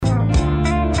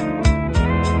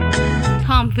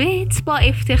ویت با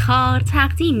افتخار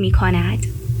تقدیم می کند.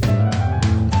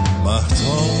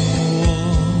 مهتاب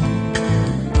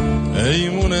ای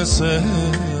مونس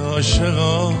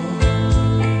عاشقا،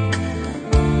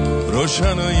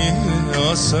 روشنایی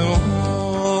آسمان.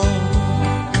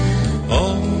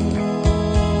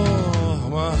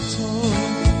 مهتاب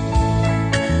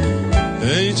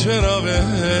ای چراغ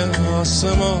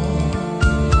آسمان،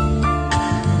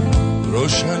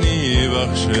 روشنی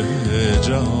بخش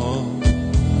جهان.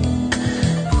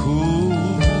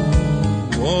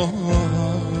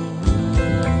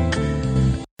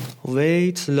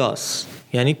 weight loss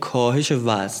یعنی کاهش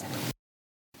وزن.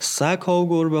 سگ‌ها و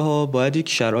گربه‌ها باید یک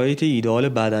شرایط ایدئال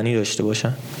بدنی داشته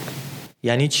باشن.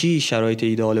 یعنی چی شرایط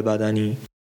ایدئال بدنی؟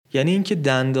 یعنی اینکه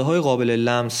دنده‌های قابل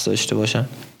لمس داشته باشن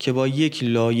که با یک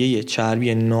لایه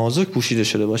چربی نازک پوشیده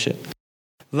شده باشه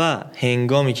و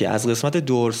هنگامی که از قسمت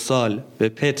دورسال به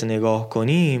پت نگاه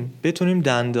کنیم بتونیم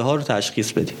دنده‌ها رو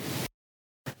تشخیص بدیم.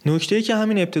 نکته‌ای که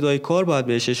همین ابتدای کار باید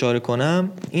بهش اشاره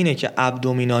کنم اینه که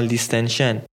ابدومینال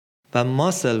دیستنشن و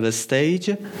ماسل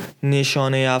وستیج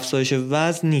نشانه افزایش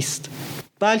وزن نیست،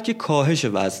 بلکه کاهش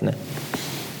وزنه.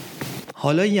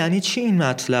 حالا یعنی چی این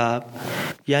مطلب؟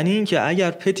 یعنی این که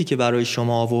اگر پتی که برای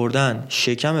شما آوردن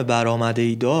شکم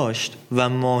برآمده‌ای داشت و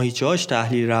ماهیچه‌هاش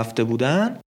تحلیل رفته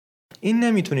بودن، این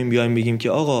نمیتونیم بیایم بگیم که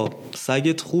آقا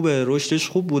سگت خوبه، رشدش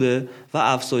خوب بوده و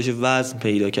افزایش وزن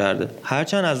پیدا کرده.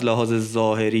 هرچند از لحاظ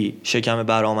ظاهری شکم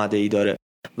برآمده‌ای داره،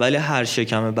 ولی هر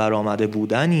شکم برآمده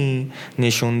بودنی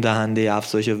نشون دهنده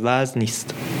افزایش وزن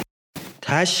نیست.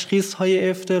 تشخیص های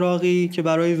افتراقی که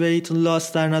برای ویت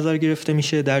لاس در نظر گرفته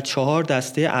میشه در 4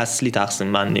 دسته اصلی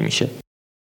تقسیم بندی میشه: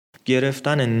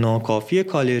 گرفتن ناکافی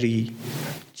کالری،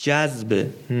 جذب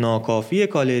ناکافی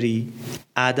کالری،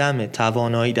 عدم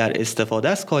توانایی در استفاده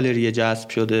از کالری جذب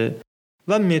شده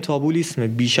و متابولیسم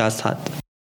بیش از حد.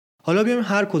 حالا بیایم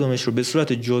هر کدومش رو به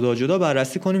صورت جدا جدا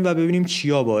بررسی کنیم و ببینیم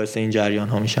چیا باعث این جریان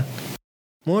ها میشن.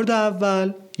 مورد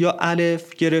اول یا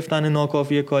الف، گرفتن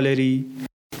ناکافی کالری،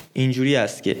 اینجوری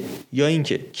است که یا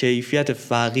اینکه کیفیت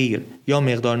فقیر یا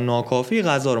مقدار ناکافی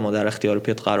غذا رو ما در اختیار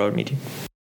پت قرار میدیم.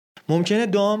 ممکنه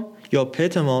دام یا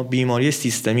پت ما بیماری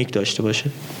سیستمیک داشته باشه،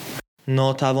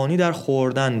 ناتوانی در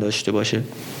خوردن داشته باشه،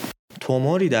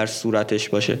 توموری در صورتش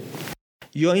باشه،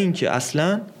 یا اینکه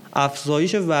اصلاً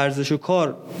افزایش ورزش و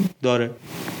کار داره.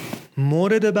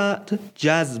 مورد بعد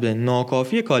جذب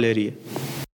ناکافی کالریه.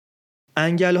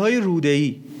 انگل‌های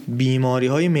روده‌ای،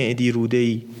 بیماری‌های معدی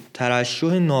روده‌ای،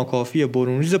 ترشح ناکافی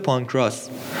برونریز پانکراس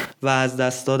و از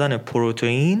دست دادن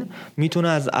پروتئین میتونه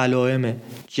از علائم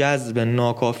جذب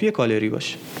ناکافی کالری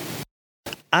باشه.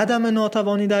 عدم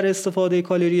ناتوانی در استفاده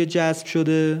کالری جذب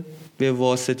شده به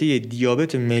واسطه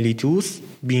دیابت ملیتوس،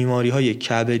 بیماری‌های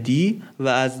کبدی و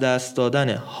از دست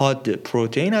دادن حاد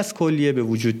پروتئین از کلیه به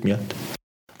وجود میاد.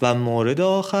 و مورد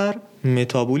آخر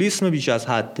متابولیسم بیش از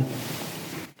حد.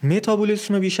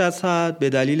 متابولیسم بیش از حد به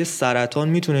دلیل سرطان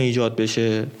میتونه ایجاد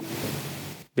بشه،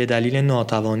 به دلیل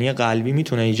ناتوانی قلبی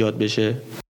میتونه ایجاد بشه.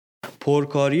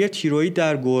 پرکاری تیروئید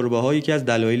در گربه‌ها یکی از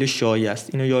دلایل شایع است،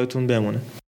 اینو یادتون بمونه.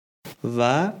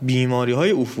 و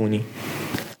بیماری‌های عفونی.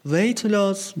 ویت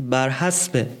لاس بر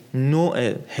حسب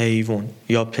نوع حیوان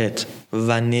یا پت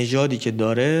و نژادی که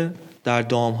داره در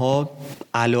دام‌ها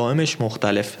علائمش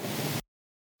مختلفه.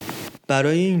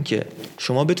 برای اینکه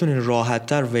شما بتونین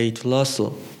راحت‌تر ویت لاس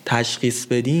رو تشخیص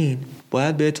بدین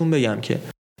باید بهتون بگم که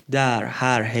در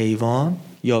هر حیوان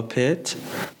یا پت،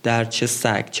 در چه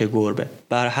سگ چه گربه،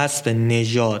 بر حسب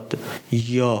نژاد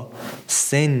یا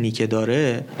سنی که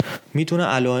داره میتونه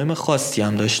علائم خاصی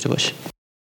هم داشته باشه.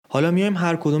 حالا میایم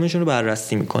هر کدومشون رو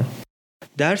بررسی میکنیم.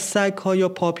 در سگ‌ها یا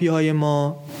پاپی‌های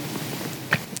ما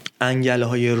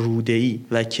انگل‌های روده‌ای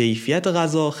و کیفیت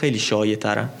غذا خیلی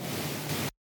شایع‌ترن.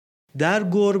 در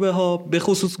گربه‌ها به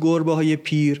خصوص گربه‌های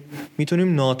پیر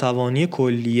میتونیم ناتوانی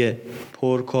کلیه،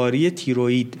 پرکاری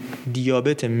تیروئید،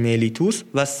 دیابت ملیتوس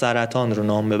و سرطان رو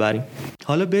نام ببریم.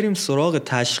 حالا بریم سراغ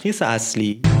تشخیص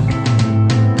اصلی.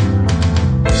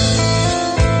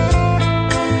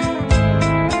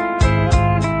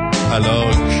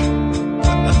 هلاک.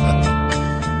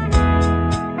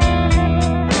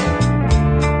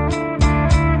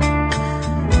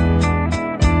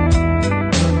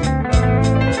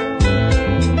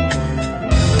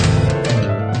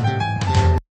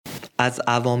 از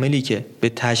عواملی که به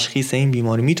تشخیص این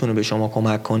بیماری میتونه به شما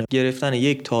کمک کنه گرفتن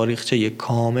یک تاریخچه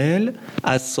کامل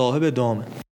از صاحب دامه.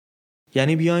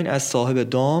 یعنی بیاین از صاحب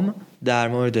دام در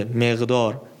مورد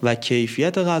مقدار و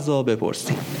کیفیت غذا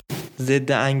بپرسید.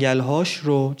 ضد انگل‌هاش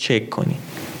رو چک کنین.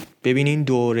 ببینین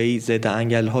دوره‌ای ضد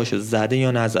انگل‌هاشو زده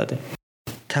یا نزده.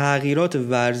 تغییرات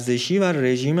ورزشی و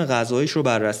رژیم غذاییش رو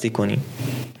بررسی کنین.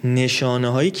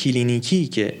 نشانه‌های کلینیکی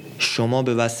که شما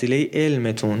به وسیله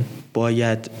علمتون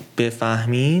باید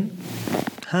بفهمین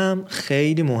هم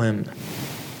خیلی مهمه.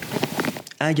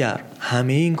 اگر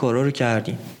همه این کارا رو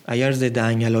کردین، اگر ضد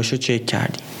انگلاشو چک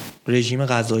کردین، رژیم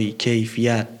غذایی،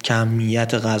 کیفیت،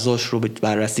 کمیت غذاش رو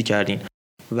بررسی کردین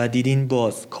و دیدین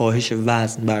باز کاهش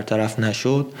وزن برطرف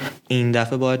نشد، این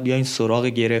دفعه باید بیاین سراغ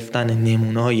گرفتن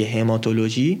نمونه‌های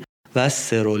هماتولوژی و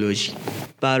سرولوژی.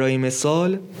 برای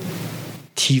مثال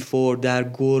T4 در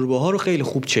گربه ها رو خیلی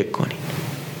خوب چک کنین.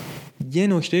 یه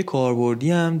نکته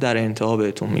کاربردی هم در انتها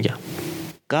بهتون میگم.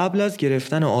 قبل از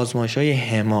گرفتن آزمایش‌های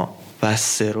هما و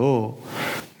سرو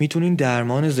میتونین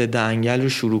درمان ضد انگل رو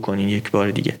شروع کنین یک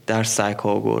بار دیگه در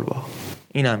سگ‌ها و گربه‌ها.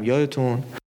 اینم یادتون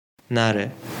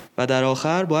نره. و در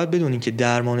آخر باید بدونین که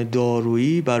درمان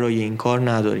دارویی برای این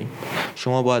کار نداریم.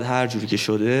 شما باید هر جوری که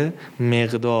شده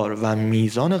مقدار و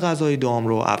میزان غذای دام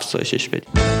رو افزایشش بدین.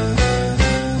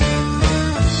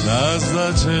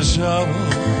 نزد چشم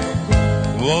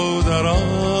و در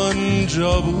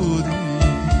آنجا بودی،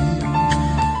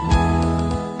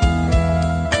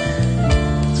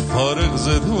 فارغ ز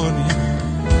دنیا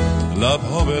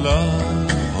لبها به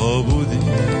لبها بودی،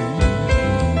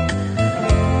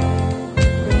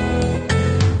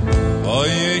 با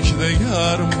یک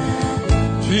دگر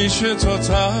پیش تو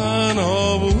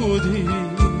تنها بودی،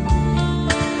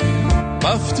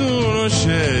 مفتون و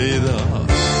شیدا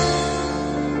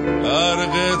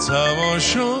غرق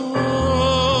تماشا